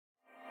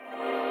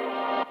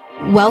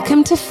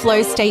Welcome to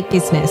Flow State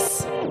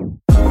Business.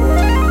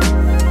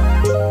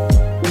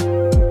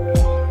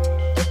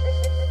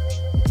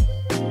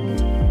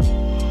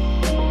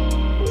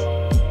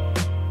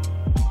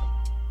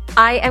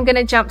 I am going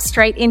to jump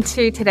straight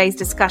into today's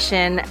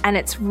discussion, and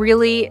it's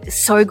really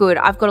so good.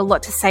 I've got a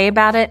lot to say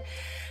about it,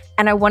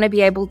 and I want to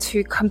be able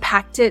to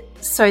compact it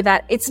so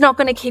that it's not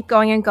going to keep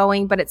going and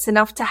going, but it's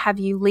enough to have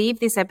you leave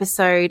this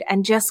episode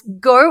and just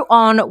go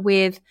on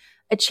with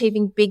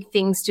achieving big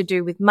things to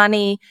do with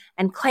money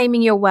and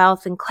claiming your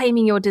wealth and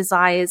claiming your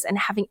desires and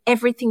having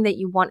everything that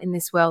you want in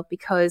this world,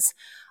 because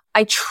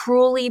I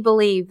truly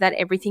believe that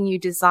everything you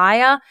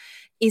desire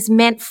is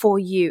meant for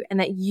you and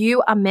that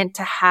you are meant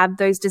to have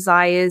those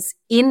desires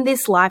in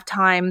this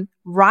lifetime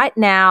right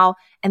now.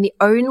 And the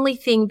only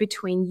thing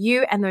between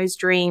you and those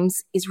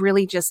dreams is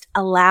really just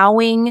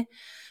allowing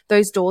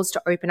those doors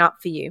to open up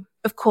for you.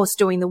 Of course,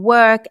 doing the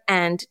work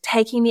and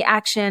taking the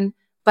action.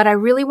 But I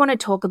really want to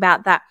talk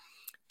about that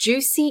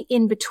juicy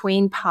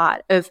in-between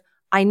part of,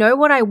 I know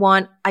what I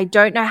want. I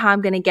don't know how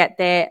I'm going to get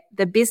there.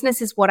 The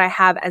business is what I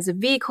have as a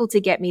vehicle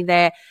to get me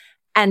there.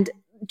 And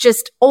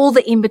just all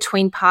the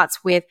in-between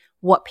parts with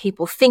what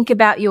people think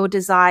about your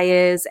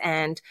desires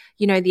and,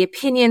 you know, the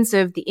opinions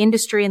of the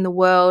industry and the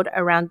world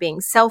around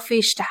being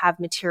selfish to have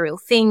material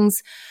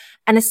things.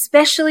 And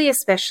especially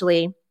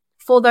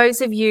for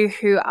those of you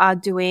who are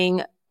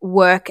doing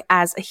work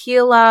as a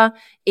healer,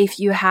 if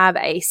you have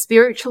a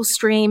spiritual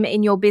stream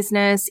in your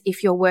business,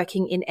 if you're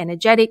working in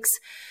energetics,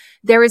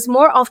 there is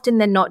more often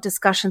than not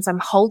discussions I'm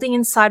holding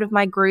inside of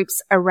my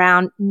groups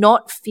around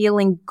not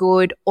feeling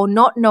good or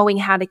not knowing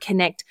how to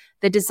connect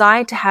the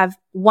desire to have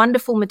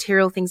wonderful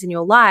material things in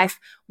your life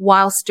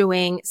whilst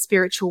doing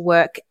spiritual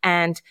work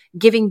and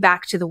giving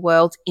back to the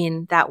world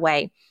in that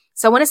way.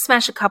 So I want to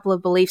smash a couple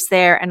of beliefs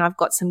there, and I've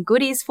got some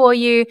goodies for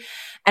you,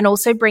 and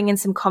also bring in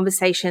some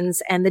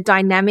conversations and the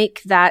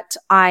dynamic that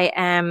I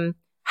am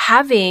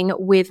having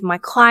with my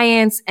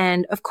clients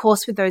and, of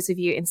course, with those of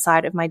you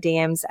inside of my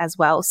DMs as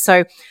well.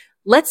 So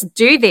let's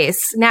do this.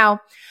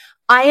 Now,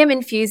 I am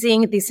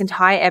infusing this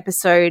entire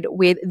episode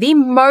with the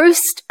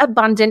most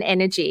abundant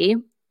energy.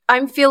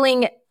 I'm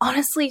feeling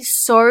honestly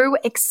so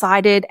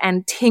excited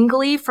and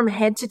tingly from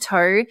head to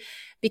toe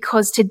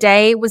because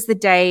today was the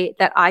day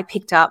that I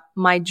picked up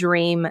my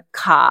dream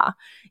car.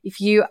 If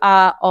you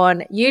are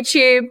on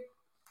YouTube,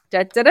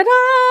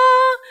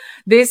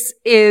 this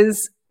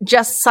is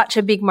just such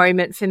a big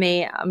moment for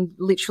me. I'm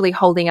literally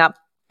holding up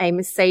a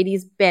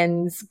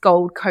Mercedes-Benz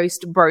Gold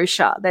Coast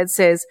brochure that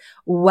says,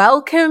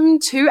 "Welcome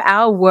to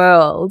our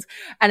world."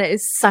 And it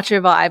is such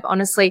a vibe.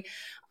 Honestly,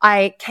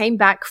 I came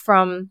back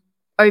from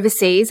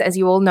overseas, as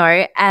you all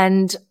know,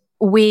 and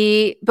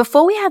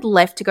before we had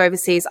left to go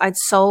overseas, I'd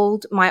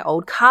sold my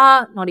old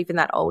car, not even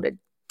that old, a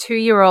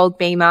 2-year-old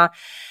Beamer.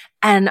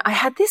 And I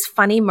had this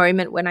funny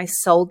moment when I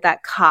sold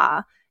that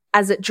car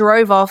as it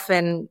drove off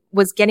and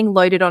was getting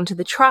loaded onto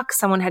the truck.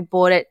 Someone had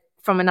bought it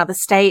from another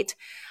state.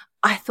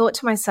 I thought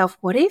to myself,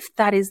 what if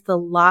that is the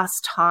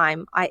last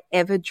time I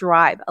ever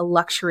drive a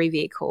luxury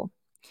vehicle?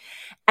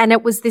 And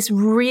it was this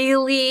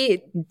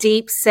really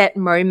deep set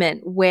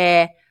moment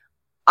where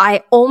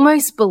I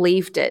almost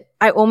believed it.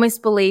 I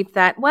almost believed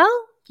that, well,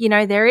 you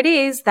know, there it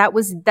is. That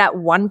was that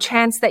one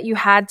chance that you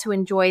had to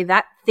enjoy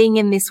that thing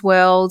in this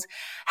world.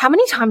 How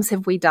many times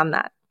have we done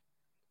that?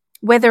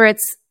 Whether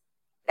it's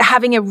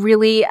having a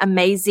really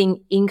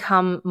amazing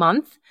income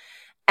month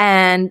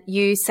and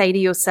you say to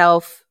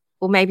yourself,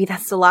 well, maybe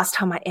that's the last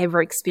time I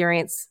ever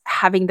experience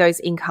having those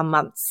income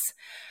months.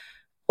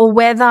 Or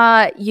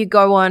whether you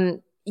go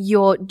on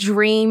your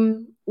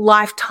dream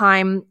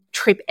lifetime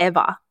trip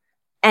ever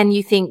and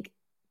you think,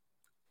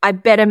 I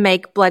better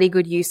make bloody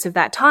good use of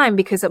that time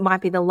because it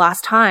might be the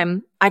last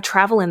time I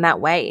travel in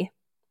that way.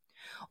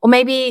 Or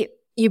maybe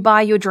you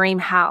buy your dream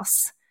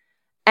house.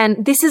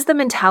 And this is the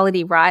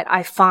mentality, right,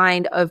 I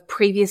find of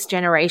previous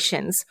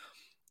generations,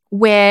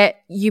 where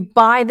you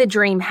buy the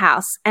dream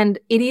house and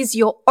it is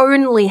your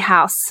only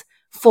house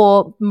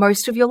for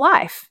most of your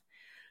life.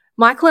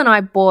 Michael and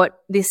I bought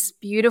this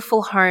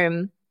beautiful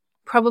home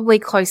probably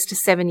close to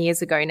 7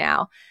 years ago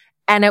now.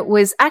 And it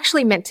was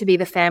actually meant to be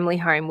the family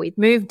home. We'd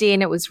moved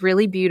in. It was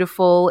really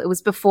beautiful. It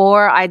was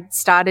before I'd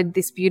started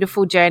this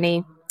beautiful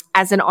journey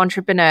as an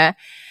entrepreneur.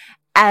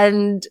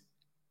 And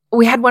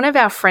we had one of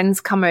our friends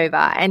come over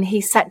and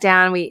he sat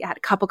down. We had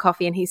a cup of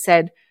coffee and he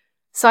said,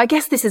 "So I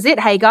guess this is it.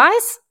 Hey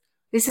guys,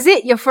 this is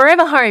it. Your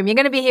forever home. You're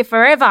going to be here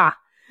forever."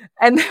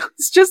 And there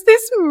was just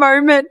this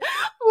moment.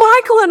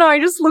 Michael and I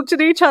just looked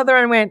at each other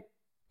and went,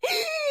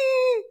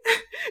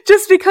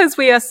 just because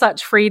we are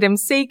such freedom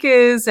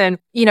seekers and,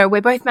 you know,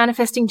 we're both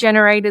manifesting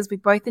generators. We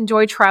both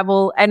enjoy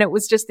travel. And it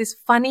was just this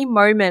funny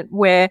moment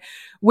where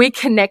we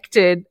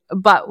connected,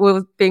 but we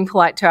were being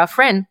polite to our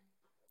friend.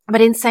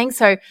 But in saying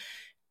so,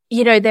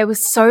 you know, there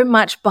was so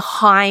much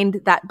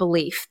behind that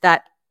belief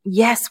that,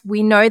 yes,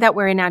 we know that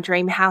we're in our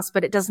dream house,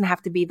 but it doesn't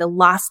have to be the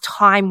last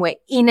time we're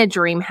in a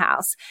dream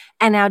house,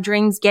 and our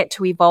dreams get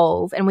to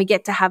evolve and we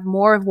get to have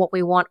more of what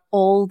we want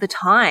all the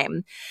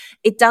time.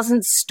 It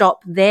doesn't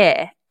stop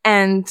there.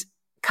 And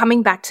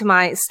coming back to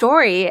my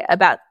story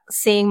about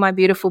seeing my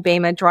beautiful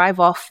Beamer drive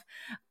off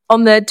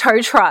on the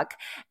tow truck,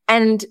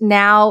 and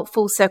now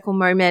full circle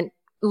moment,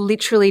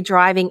 literally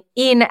driving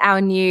in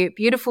our new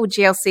beautiful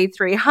GLC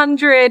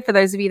 300. For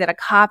those of you that are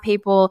car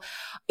people,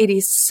 it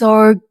is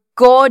so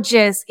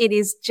gorgeous. It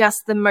is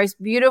just the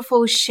most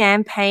beautiful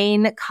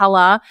champagne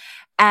color,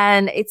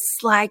 and it's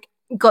like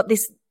got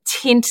this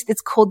tint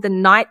that's called the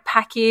night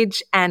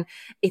package, and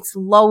it's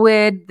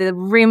lowered. The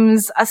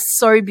rims are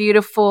so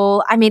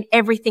beautiful. I mean,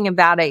 everything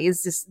about it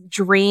is this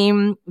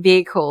dream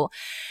vehicle.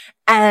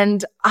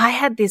 And I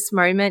had this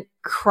moment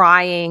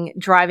crying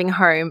driving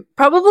home.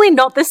 Probably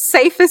not the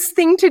safest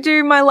thing to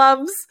do, my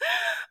loves,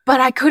 but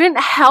I couldn't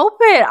help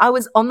it. I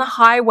was on the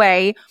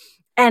highway,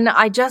 and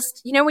I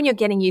just, you know, when you're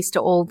getting used to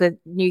all the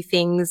new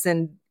things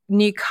and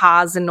new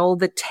cars and all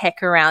the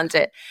tech around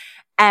it.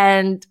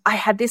 And I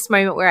had this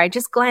moment where I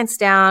just glanced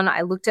down.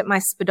 I looked at my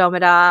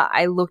speedometer.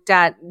 I looked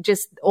at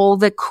just all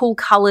the cool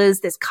colors.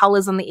 There's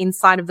colors on the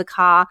inside of the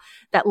car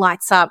that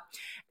lights up.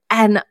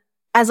 And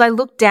as I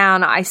looked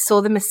down, I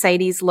saw the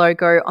Mercedes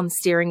logo on the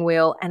steering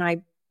wheel, and I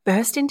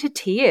burst into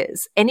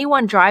tears.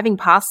 Anyone driving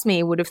past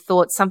me would have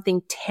thought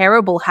something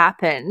terrible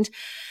happened,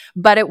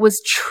 but it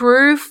was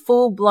true,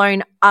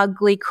 full-blown,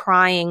 ugly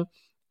crying.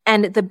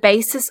 And the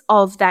basis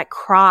of that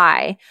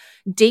cry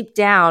deep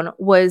down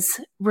was,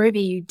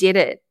 Ruby, you did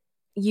it.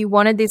 You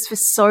wanted this for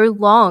so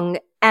long,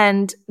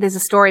 and there's a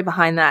story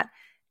behind that.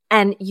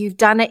 And you've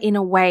done it in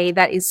a way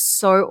that is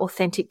so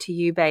authentic to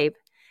you, babe.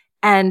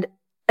 And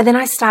then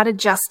I started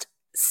just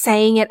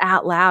saying it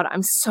out loud.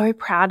 I'm so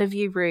proud of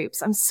you,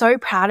 Rubes. I'm so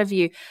proud of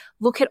you.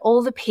 Look at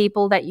all the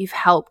people that you've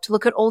helped.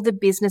 Look at all the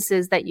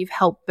businesses that you've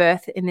helped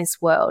birth in this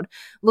world.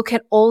 Look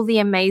at all the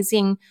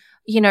amazing,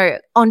 you know,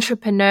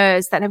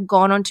 entrepreneurs that have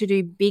gone on to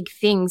do big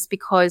things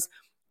because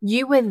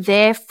you were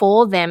there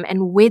for them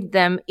and with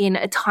them in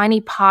a tiny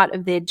part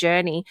of their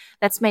journey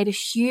that's made a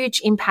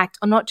huge impact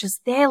on not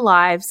just their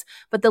lives,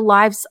 but the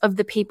lives of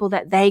the people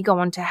that they go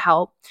on to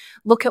help.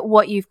 Look at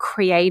what you've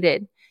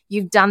created.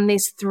 You've done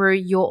this through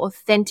your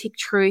authentic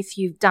truth.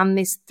 You've done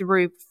this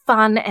through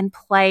fun and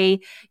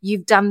play.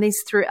 You've done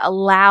this through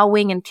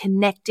allowing and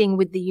connecting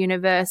with the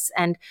universe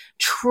and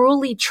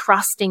truly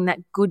trusting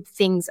that good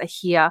things are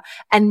here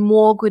and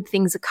more good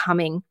things are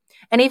coming.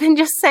 And even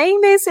just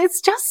saying this, it's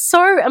just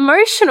so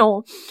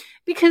emotional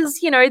because,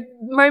 you know,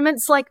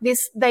 moments like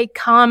this, they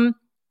come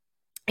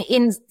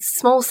in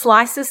small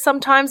slices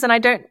sometimes. And I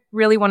don't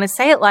really want to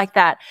say it like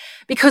that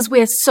because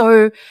we're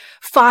so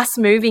fast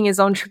moving as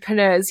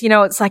entrepreneurs. You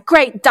know, it's like,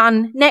 great,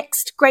 done,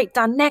 next, great,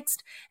 done,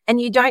 next.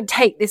 And you don't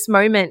take this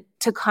moment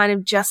to kind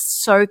of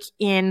just soak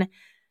in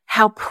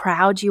how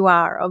proud you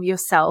are of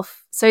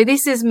yourself. So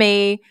this is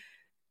me,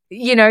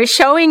 you know,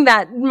 showing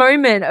that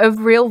moment of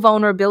real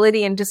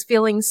vulnerability and just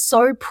feeling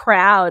so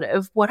proud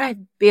of what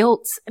I've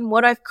built and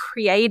what I've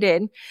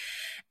created.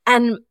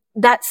 And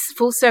that's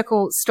full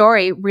circle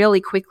story really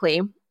quickly.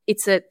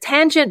 It's a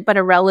tangent, but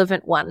a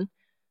relevant one.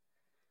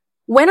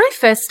 When I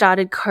first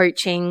started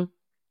coaching,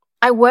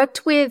 I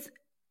worked with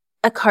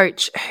a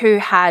coach who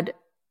had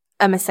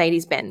a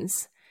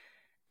Mercedes-Benz,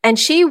 and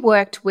she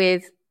worked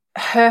with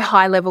her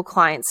high-level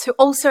clients who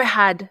also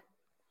had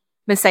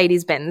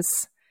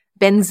Mercedes-Benz,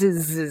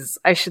 Benzes,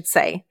 I should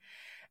say.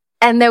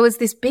 And there was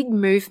this big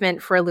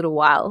movement for a little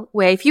while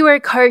where if you were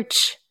a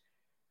coach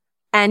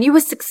and you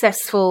were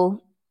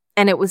successful,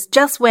 and it was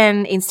just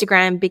when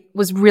Instagram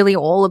was really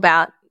all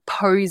about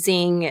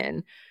posing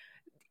and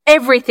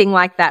everything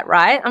like that,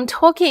 right? I'm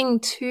talking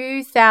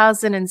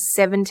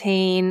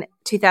 2017,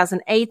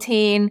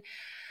 2018.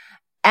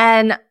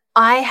 And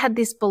I had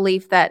this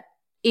belief that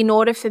in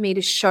order for me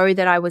to show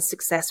that I was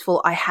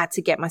successful, I had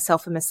to get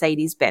myself a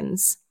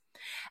Mercedes-Benz.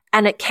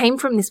 And it came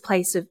from this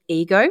place of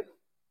ego.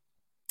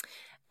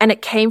 And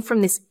it came from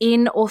this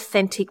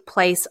inauthentic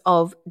place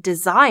of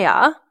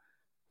desire,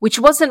 which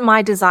wasn't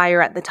my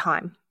desire at the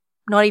time.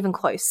 Not even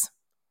close.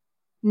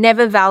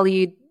 Never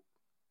valued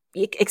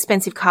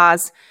expensive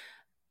cars,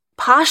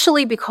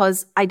 partially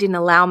because I didn't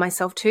allow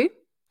myself to,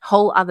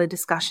 whole other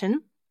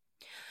discussion,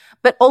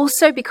 but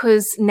also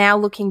because now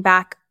looking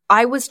back,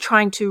 I was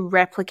trying to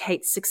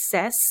replicate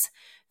success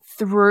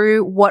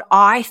through what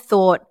I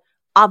thought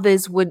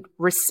others would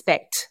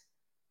respect.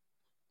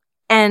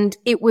 And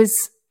it was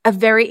a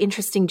very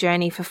interesting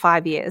journey for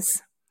 5 years.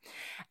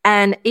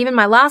 And even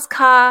my last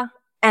car,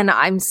 and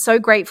I'm so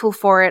grateful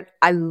for it.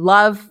 I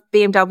love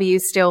BMW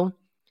still.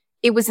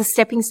 It was a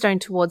stepping stone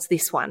towards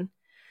this one.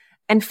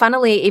 And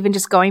funnily, even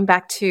just going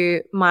back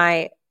to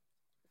my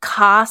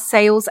car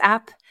sales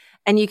app,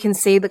 and you can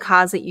see the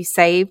cars that you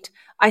saved.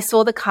 I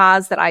saw the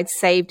cars that I'd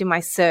saved in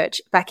my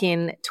search back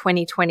in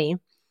 2020.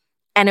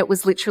 And it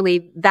was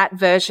literally that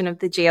version of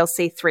the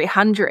GLC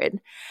 300.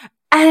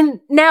 And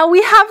now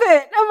we have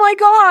it. Oh my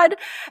God.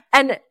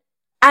 And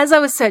as I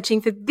was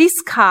searching for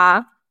this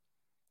car,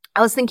 I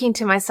was thinking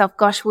to myself,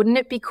 gosh, wouldn't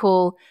it be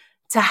cool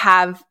to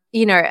have,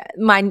 you know,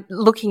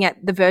 looking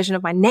at the version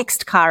of my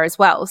next car as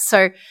well.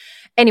 So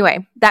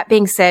anyway, that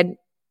being said,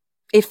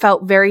 it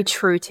felt very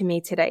true to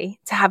me today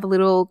to have a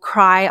little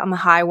cry on the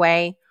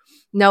highway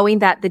knowing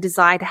that the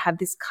desire to have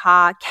this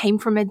car came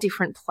from a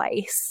different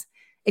place.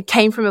 It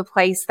came from a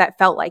place that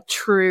felt like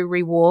true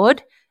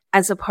reward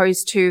as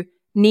opposed to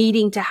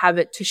needing to have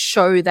it to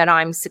show that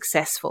I'm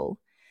successful.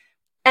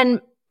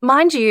 And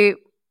mind you,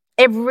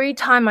 every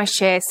time I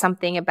share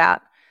something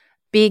about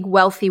big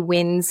wealthy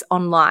wins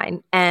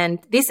online, and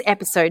this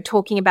episode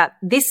talking about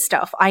this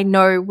stuff, I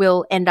know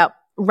will end up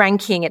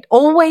ranking. It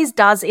always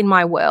does in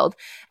my world.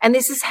 And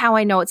this is how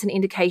I know it's an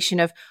indication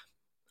of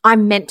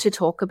I'm meant to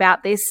talk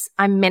about this.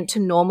 I'm meant to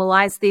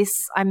normalize this.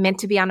 I'm meant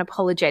to be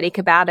unapologetic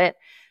about it.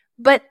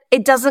 But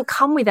it doesn't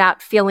come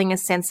without feeling a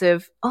sense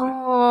of,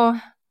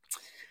 oh,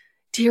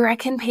 do you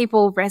reckon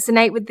people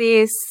resonate with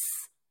this?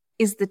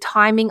 Is the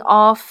timing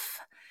off?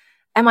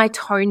 Am I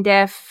tone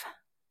deaf?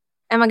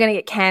 Am I going to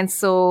get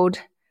cancelled?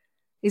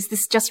 Is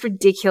this just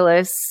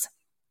ridiculous?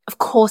 Of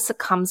course it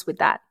comes with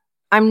that.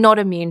 I'm not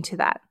immune to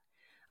that.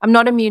 I'm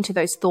not immune to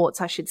those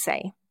thoughts, I should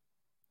say.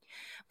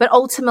 But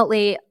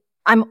ultimately,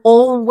 I'm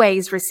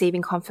always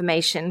receiving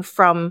confirmation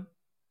from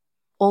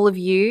all of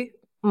you,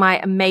 my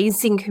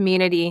amazing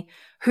community,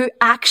 who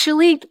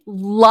actually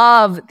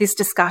love this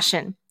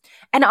discussion.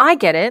 And I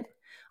get it.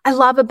 I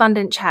love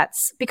abundant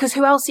chats because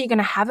who else are you going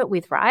to have it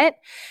with, right?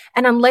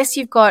 And unless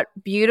you've got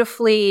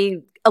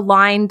beautifully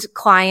aligned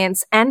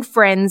clients and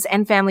friends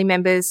and family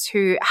members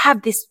who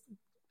have this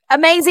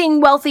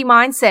amazing wealthy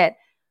mindset,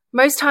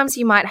 most times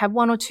you might have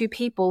one or two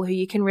people who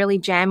you can really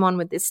jam on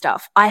with this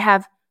stuff. I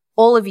have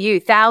all of you,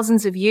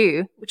 thousands of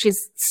you, which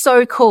is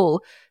so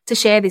cool to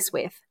share this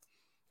with.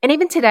 And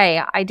even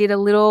today, I did a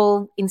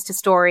little Insta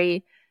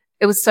story.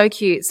 It was so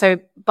cute. So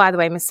by the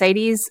way,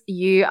 Mercedes,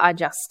 you are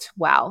just,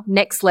 wow,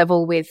 next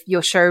level with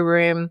your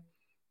showroom,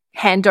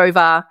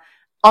 handover,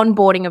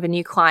 onboarding of a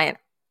new client.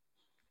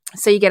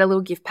 So you get a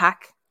little gift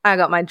pack. I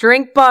got my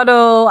drink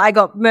bottle. I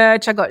got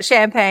merch. I got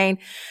champagne.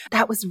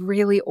 That was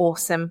really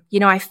awesome. You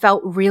know, I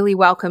felt really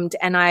welcomed,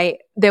 and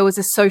there was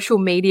a social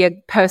media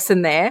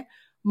person there.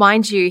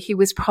 Mind you, he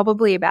was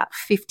probably about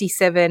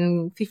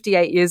 57,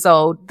 58 years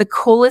old, the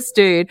coolest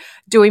dude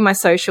doing my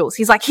socials.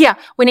 He's like, here,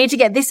 we need to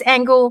get this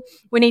angle.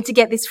 We need to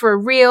get this for a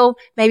reel,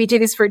 maybe do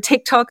this for a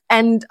TikTok.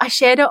 And I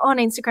shared it on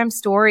Instagram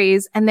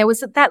stories, and there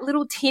was that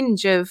little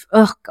tinge of,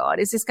 oh God,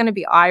 is this going to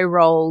be eye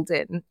rolled?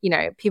 And, you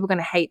know, people are going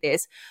to hate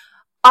this.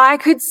 I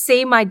could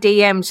see my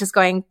DMs just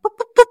going, boop,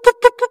 boop, boop, boop,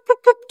 boop,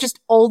 boop, boop, just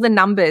all the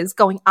numbers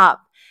going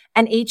up.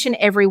 And each and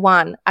every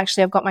one,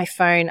 actually, I've got my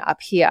phone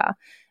up here.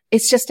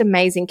 It's just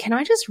amazing. Can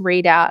I just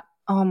read out,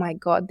 oh my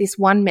God, this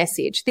one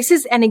message? This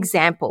is an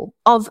example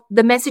of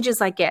the messages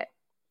I get.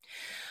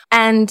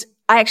 And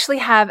I actually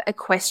have a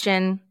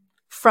question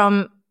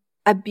from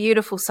a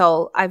beautiful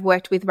soul. I've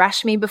worked with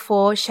Rashmi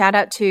before. Shout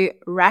out to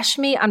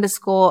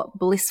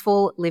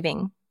Rashmi_blissful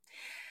living.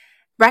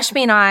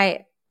 Rashmi and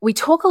I, we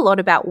talk a lot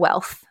about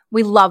wealth.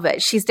 We love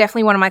it. She's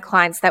definitely one of my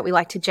clients that we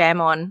like to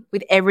jam on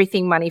with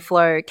everything money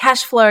flow,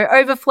 cash flow,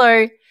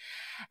 overflow.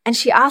 And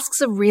she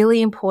asks a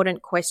really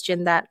important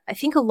question that I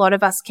think a lot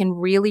of us can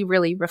really,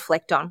 really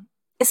reflect on,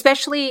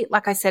 especially,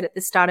 like I said at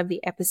the start of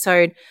the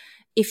episode,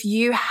 if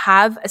you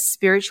have a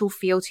spiritual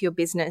feel to your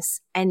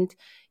business and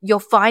you're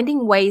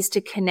finding ways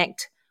to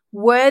connect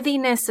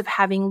worthiness of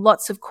having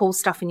lots of cool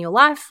stuff in your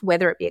life,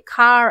 whether it be a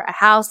car, a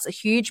house, a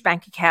huge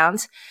bank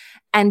account,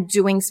 and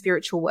doing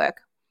spiritual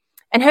work.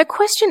 And her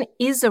question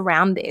is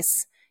around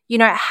this. You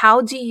know,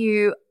 how do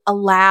you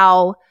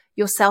allow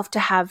yourself to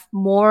have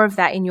more of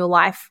that in your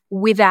life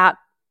without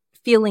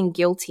feeling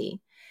guilty?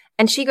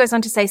 And she goes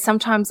on to say,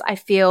 sometimes I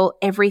feel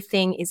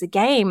everything is a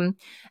game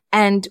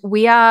and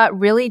we are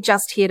really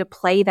just here to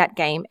play that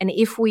game. And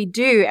if we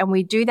do, and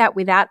we do that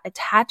without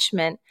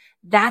attachment,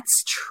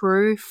 that's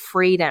true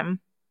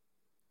freedom.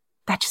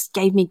 That just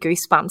gave me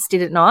goosebumps,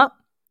 did it not?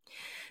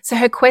 So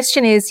her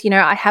question is, you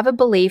know, I have a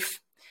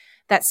belief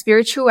that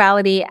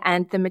spirituality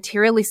and the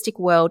materialistic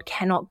world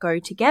cannot go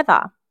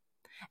together.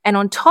 And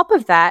on top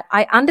of that,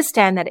 I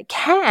understand that it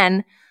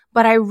can,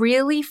 but I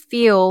really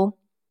feel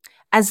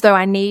as though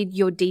I need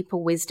your deeper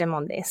wisdom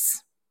on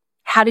this.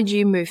 How did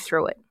you move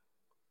through it?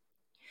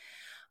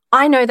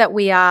 I know that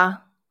we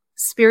are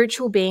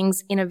spiritual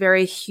beings in a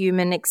very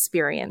human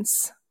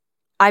experience.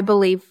 I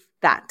believe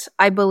that.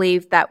 I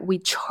believe that we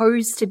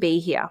chose to be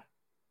here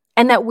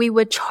and that we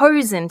were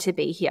chosen to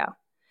be here.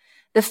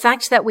 The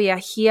fact that we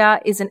are here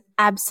is an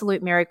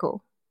absolute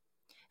miracle.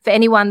 For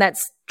anyone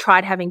that's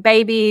tried having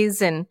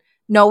babies and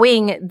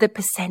knowing the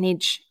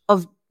percentage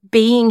of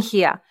being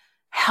here,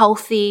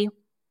 healthy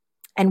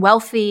and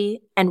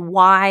wealthy and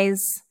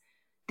wise,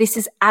 this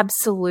is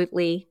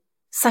absolutely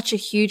such a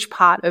huge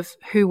part of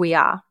who we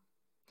are.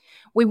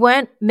 We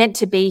weren't meant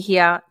to be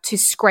here to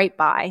scrape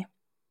by,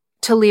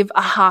 to live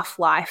a half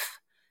life,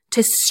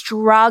 to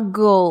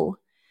struggle,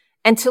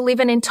 and to live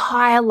an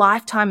entire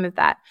lifetime of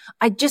that.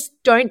 I just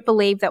don't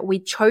believe that we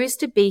chose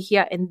to be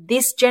here in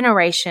this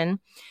generation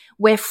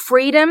where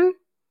freedom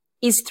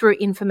is through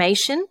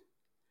information.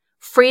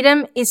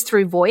 Freedom is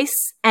through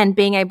voice and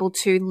being able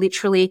to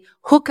literally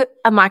hook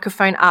a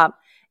microphone up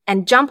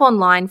and jump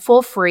online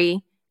for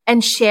free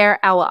and share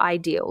our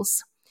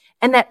ideals.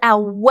 And that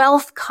our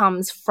wealth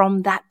comes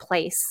from that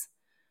place.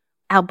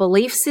 our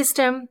belief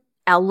system,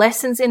 our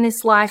lessons in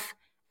this life,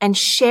 and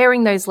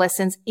sharing those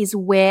lessons is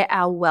where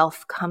our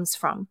wealth comes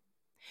from.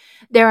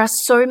 There are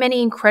so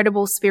many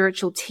incredible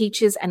spiritual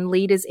teachers and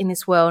leaders in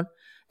this world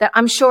that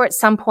I'm sure at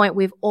some point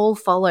we've all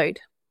followed.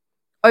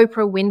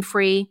 Oprah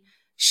Winfrey,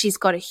 she's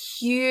got a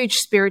huge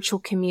spiritual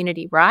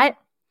community, right?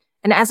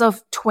 And as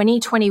of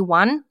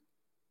 2021,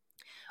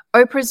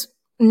 Oprah's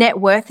net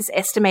worth is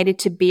estimated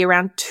to be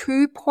around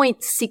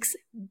 $2.6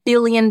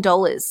 billion.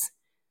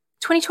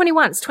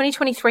 2021, it's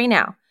 2023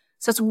 now.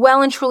 So it's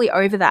well and truly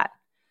over that.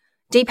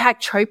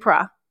 Deepak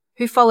Chopra,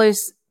 who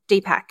follows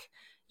Deepak,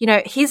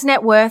 his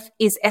net worth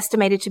is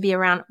estimated to be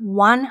around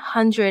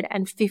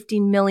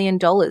 $150 million.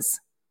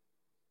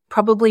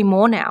 Probably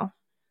more now.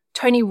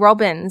 Tony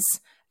Robbins,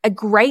 a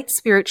great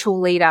spiritual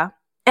leader,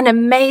 an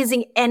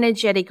amazing,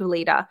 energetic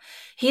leader.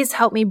 He has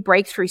helped me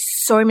break through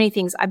so many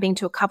things. I've been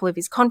to a couple of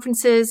his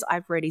conferences.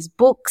 I've read his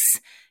books.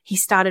 He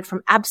started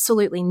from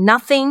absolutely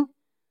nothing.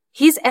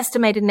 His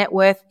estimated net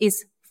worth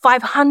is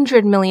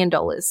 $500 million.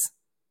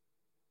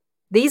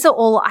 These are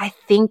all, I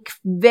think,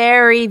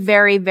 very,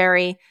 very,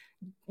 very,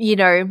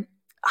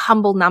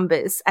 humble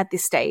numbers at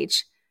this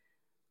stage.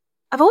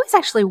 I've always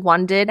actually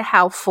wondered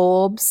how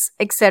Forbes,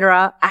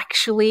 etc.,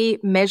 actually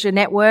measure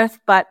net worth.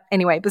 But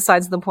anyway,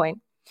 besides the point.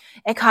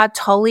 Eckhart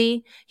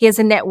Tolle, he has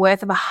a net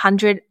worth of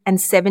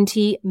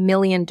 $170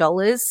 million.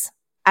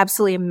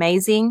 Absolutely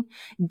amazing.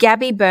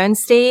 Gabby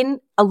Bernstein,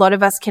 a lot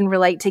of us can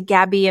relate to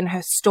Gabby and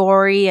her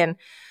story and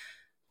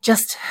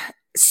just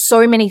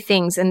so many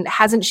things. And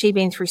hasn't she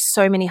been through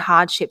so many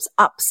hardships,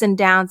 ups and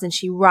downs, and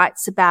she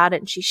writes about it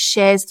and she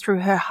shares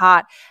through her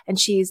heart, and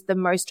she is the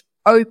most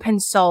open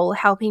soul,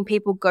 helping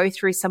people go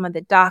through some of the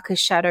darker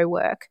shadow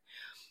work.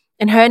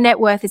 And her net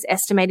worth is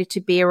estimated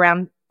to be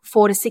around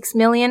 4 to 6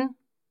 million,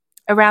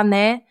 around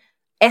there.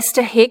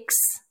 Esther Hicks,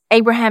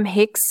 Abraham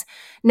Hicks.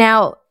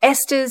 Now,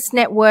 Esther's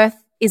net worth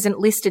isn't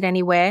listed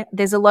anywhere.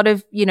 There's a lot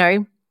of,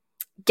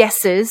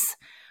 guesses.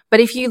 But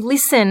if you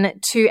listen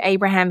to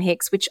Abraham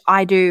Hicks, which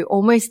I do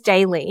almost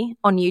daily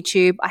on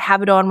YouTube, I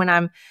have it on when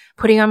I'm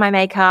putting on my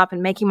makeup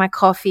and making my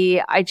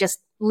coffee. I just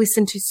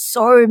listen to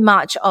so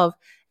much of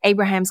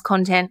Abraham's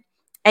content.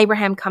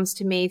 Abraham comes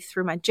to me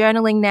through my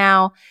journaling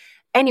now.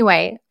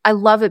 Anyway, I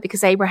love it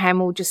because Abraham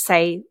will just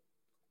say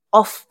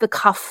off the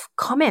cuff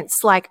comments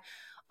like,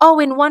 oh,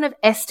 in one of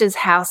Esther's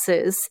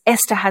houses,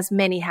 Esther has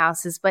many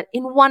houses, but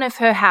in one of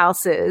her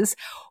houses,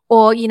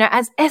 or,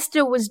 as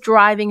Esther was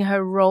driving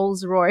her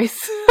Rolls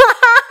Royce,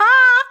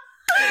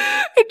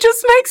 it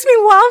just makes me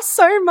laugh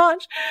so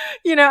much.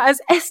 As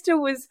Esther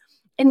was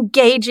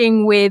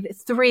engaging with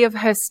 3 of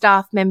her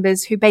staff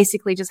members who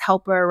basically just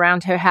help her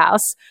around her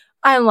house,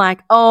 I'm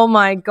like, oh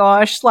my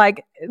gosh,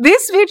 like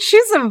this bitch,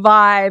 she's a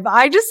vibe.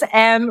 I just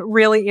am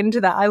really into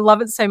that. I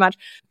love it so much.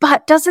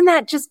 But doesn't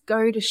that just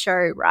go to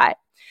show, right?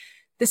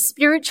 The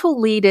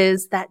spiritual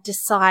leaders that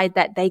decide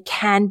that they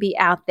can be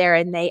out there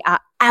and they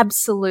are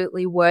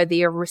absolutely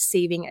worthy of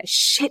receiving a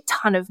shit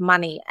ton of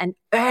money and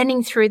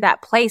earning through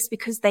that place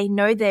because they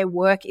know their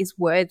work is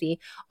worthy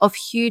of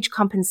huge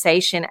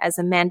compensation, as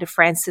Amanda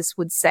Francis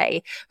would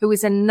say, who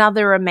is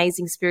another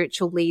amazing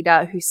spiritual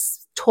leader who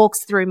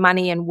talks through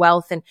money and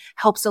wealth and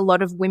helps a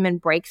lot of women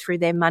break through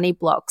their money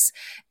blocks.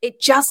 It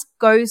just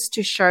goes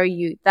to show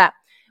you that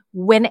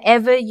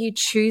whenever you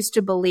choose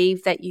to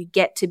believe that you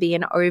get to be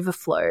an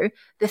overflow,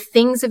 the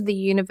things of the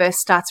universe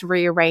starts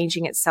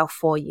rearranging itself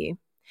for you.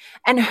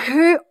 And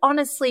who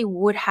honestly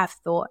would have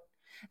thought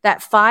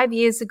that 5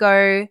 years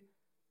ago,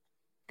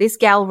 this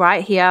gal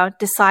right here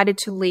decided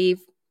to leave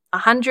a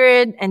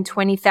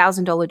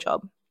 $120,000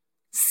 job.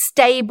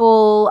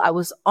 Stable. I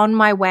was on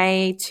my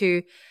way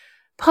to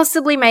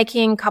possibly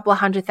making a couple of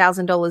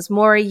 $100,000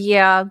 more a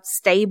year,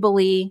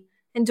 stably,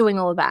 and doing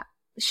all of that.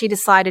 She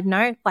decided,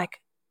 no,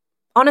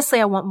 honestly,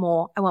 I want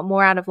more. I want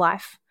more out of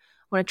life.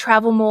 I want to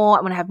travel more.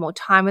 I want to have more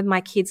time with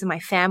my kids and my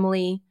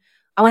family.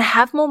 I want to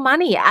have more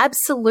money.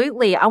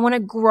 Absolutely. I want to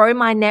grow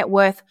my net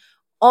worth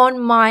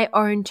on my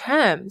own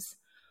terms.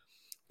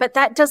 But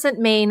that doesn't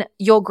mean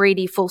you're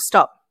greedy, full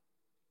stop.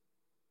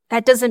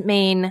 That doesn't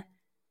mean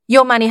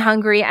you're money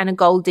hungry and a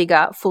gold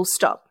digger, full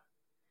stop.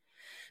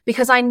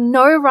 Because I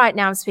know right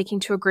now I'm speaking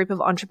to a group of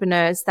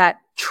entrepreneurs that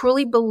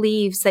truly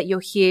believes that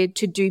you're here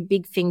to do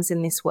big things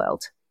in this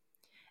world.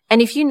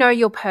 And if you know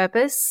your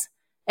purpose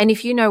and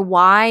if you know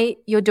why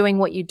you're doing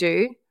what you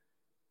do,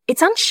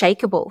 it's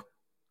unshakable.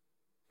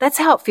 That's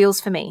how it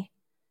feels for me.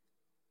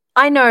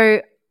 I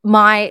know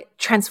my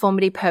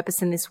transformative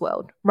purpose in this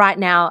world right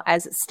now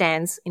as it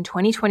stands in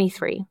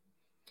 2023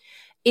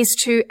 is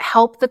to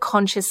help the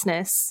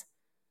consciousness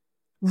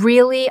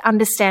really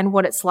understand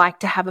what it's like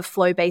to have a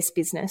flow-based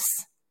business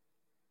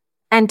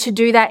and to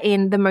do that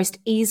in the most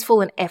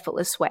easeful and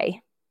effortless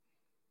way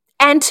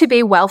and to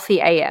be wealthy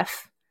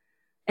AF.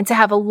 And to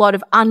have a lot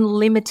of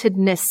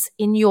unlimitedness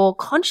in your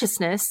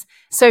consciousness.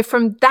 So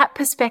from that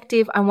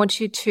perspective, I want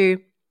you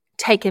to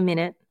take a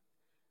minute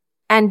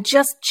and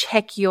just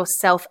check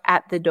yourself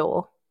at the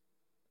door.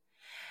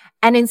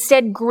 And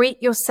instead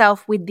greet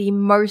yourself with the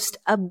most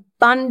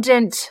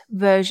abundant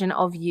version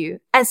of you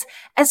as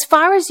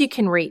far as you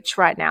can reach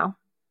right now.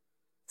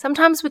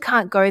 Sometimes we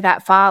can't go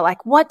that far.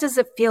 Like, what does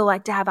it feel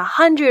like to have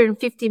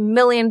 $150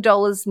 million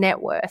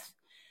net worth?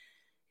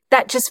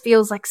 That just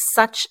feels like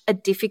such a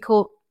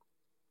difficult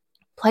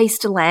place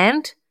to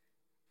land.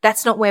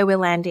 That's not where we're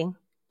landing.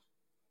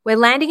 We're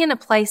landing in a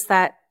place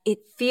that it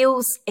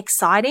feels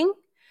exciting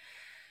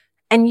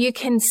and you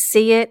can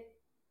see it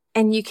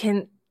and you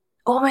can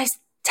almost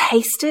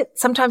taste it.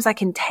 Sometimes I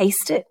can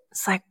taste it.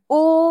 It's like,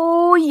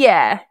 oh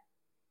yeah,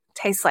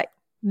 tastes like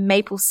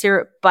maple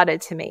syrup butter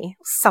to me,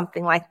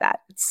 something like that.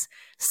 It's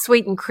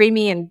sweet and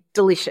creamy and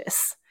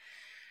delicious.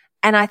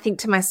 And I think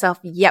to myself,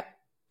 yep,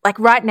 like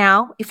right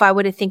now, if I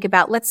were to think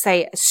about, let's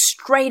say, a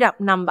straight up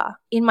number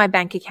in my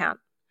bank account,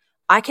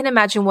 I can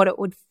imagine what it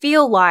would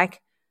feel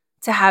like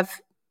to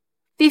have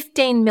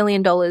 $15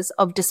 million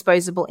of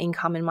disposable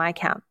income in my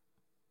account.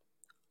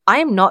 I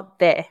am not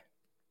there.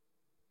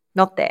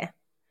 Not there.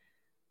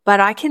 But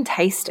I can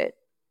taste it.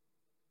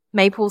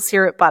 Maple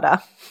syrup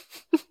butter.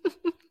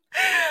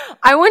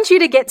 I want you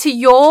to get to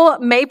your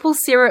maple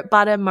syrup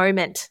butter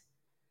moment.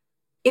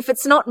 If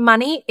it's not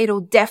money,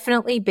 it'll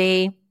definitely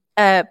be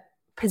a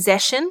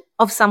possession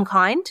of some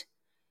kind,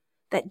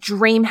 that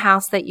dream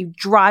house that you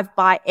drive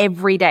by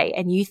every day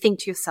and you think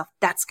to yourself,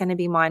 that's going to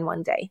be mine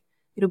one day.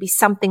 It'll be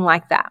something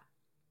like that.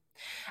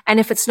 And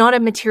if it's not a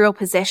material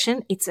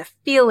possession, it's a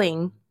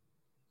feeling,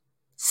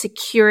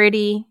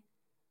 security,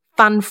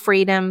 fun,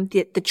 freedom,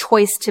 the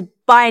choice to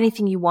buy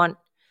anything you want,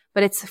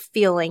 but it's a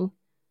feeling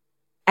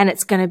and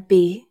it's going to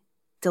be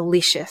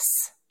delicious.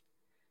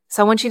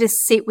 So I want you to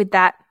sit with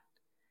that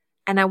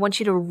and I want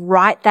you to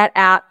write that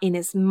out in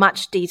as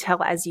much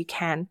detail as you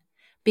can,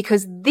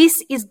 because this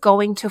is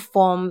going to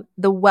form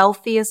the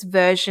wealthiest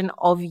version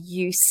of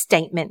you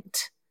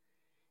statement.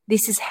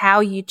 This is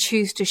how you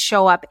choose to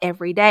show up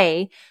every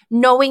day,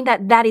 knowing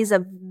that that is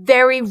a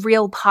very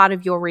real part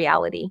of your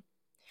reality.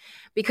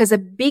 Because a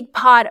big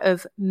part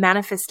of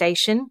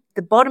manifestation,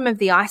 the bottom of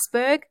the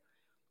iceberg,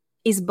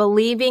 is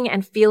believing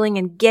and feeling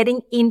and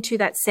getting into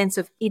that sense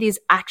of it is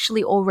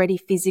actually already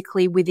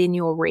physically within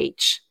your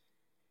reach.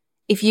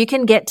 If you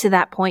can get to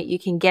that point, you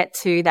can get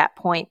to that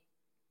point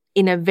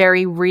in a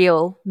very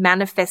real,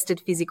 manifested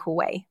physical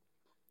way.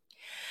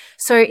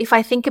 So if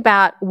I think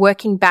about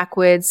working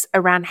backwards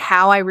around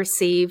how I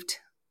received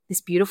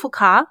this beautiful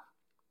car,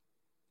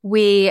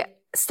 we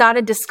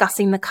started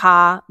discussing the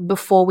car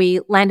before we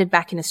landed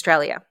back in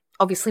Australia.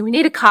 Obviously, we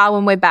need a car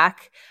when we're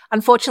back.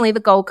 Unfortunately, the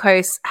Gold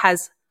Coast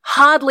has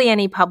hardly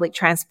any public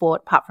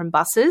transport apart from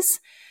buses,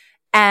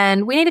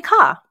 and we need a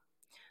car.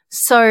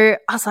 So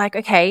I was like,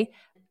 okay,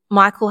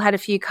 Michael had a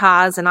few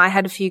cars and I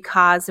had a few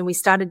cars, and we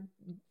started,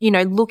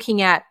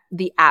 looking at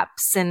the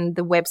apps and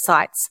the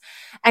websites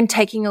and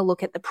taking a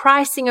look at the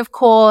pricing, of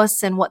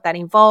course, and what that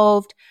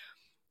involved.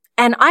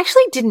 And I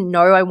actually didn't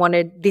know I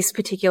wanted this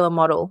particular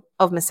model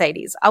of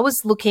Mercedes. I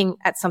was looking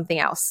at something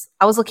else.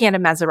 I was looking at a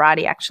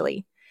Maserati,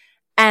 actually.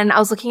 And I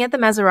was looking at the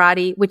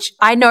Maserati, which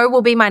I know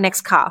will be my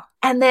next car.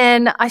 And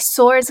then I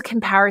saw as a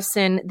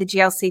comparison the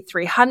GLC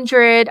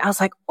 300. I was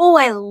like, oh,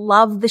 I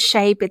love the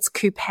shape. It's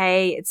coupe,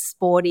 it's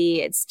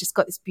sporty. It's just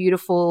got this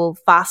beautiful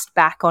fast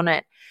back on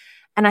it.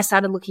 And I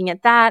started looking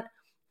at that.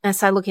 And I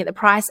started looking at the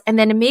price. And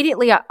then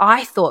immediately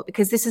I thought,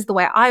 because this is the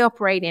way I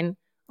operate in,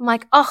 I'm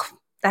like, oh,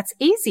 that's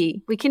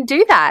easy. We can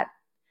do that.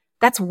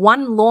 That's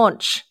one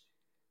launch.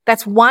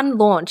 That's one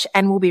launch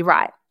and we'll be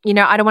right.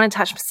 I don't want to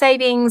touch my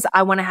savings.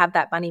 I want to have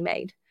that money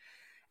made.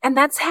 And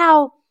that's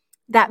how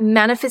that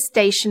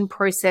manifestation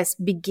process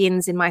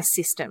begins in my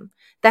system.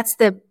 That's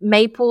the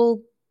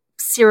maple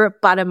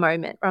syrup butter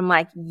moment where I'm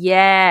like,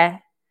 yeah.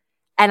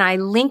 And I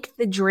link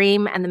the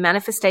dream and the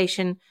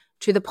manifestation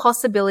to the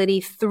possibility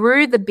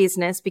through the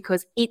business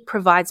because it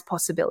provides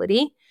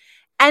possibility.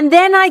 And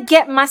then I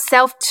get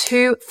myself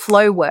to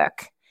flow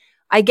work.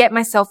 I get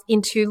myself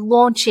into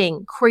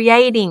launching,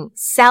 creating,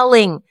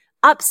 selling,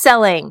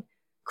 upselling,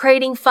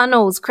 creating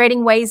funnels,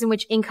 creating ways in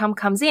which income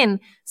comes in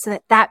so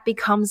that that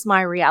becomes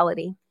my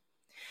reality.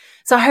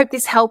 So I hope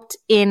this helped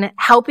in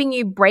helping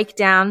you break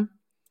down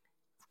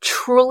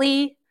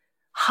truly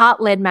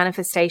heart-led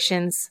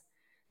manifestations,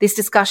 this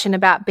discussion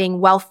about being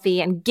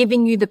wealthy and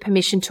giving you the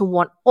permission to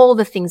want all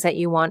the things that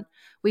you want.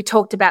 We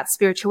talked about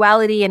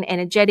spirituality and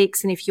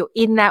energetics. And if you're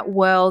in that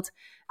world,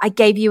 I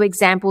gave you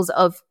examples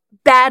of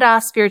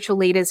badass spiritual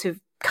leaders who've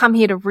come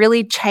here to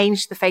really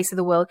change the face of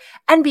the world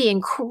and be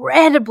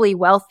incredibly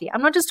wealthy.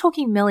 I'm not just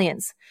talking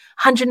millions,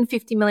 $150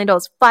 million,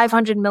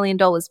 $500 million,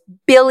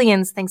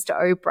 billions, thanks to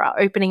Oprah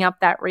opening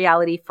up that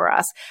reality for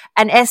us.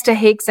 And Esther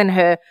Hicks and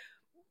her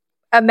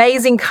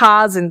amazing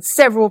cars and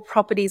several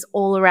properties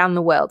all around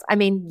the world. I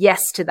mean,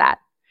 yes to that.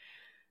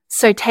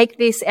 So take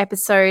this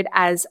episode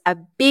as a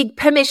big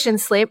permission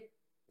slip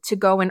to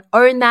go and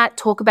own that,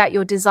 talk about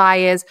your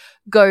desires,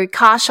 go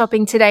car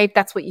shopping today if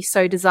that's what you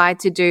so desire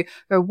to do,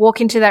 go walk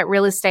into that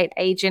real estate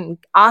agent,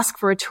 ask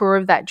for a tour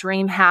of that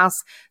dream house,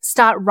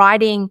 start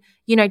writing,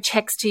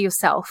 checks to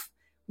yourself,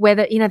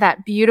 whether,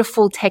 that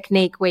beautiful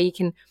technique where you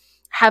can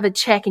have a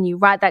check and you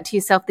write that to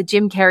yourself, the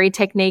Jim Carrey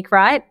technique,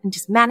 right? And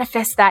just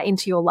manifest that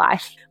into your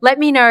life. Let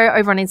me know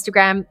over on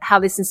Instagram how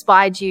this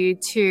inspired you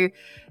to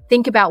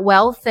think about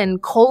wealth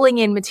and calling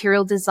in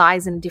material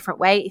desires in a different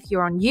way. If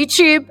you're on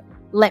YouTube,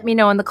 let me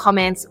know in the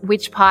comments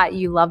which part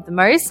you love the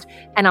most,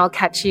 and I'll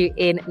catch you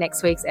in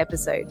next week's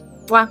episode.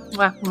 Mwah,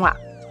 mwah, mwah.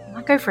 I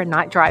might go for a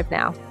night drive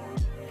now.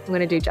 I'm going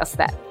to do just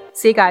that.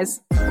 See you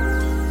guys.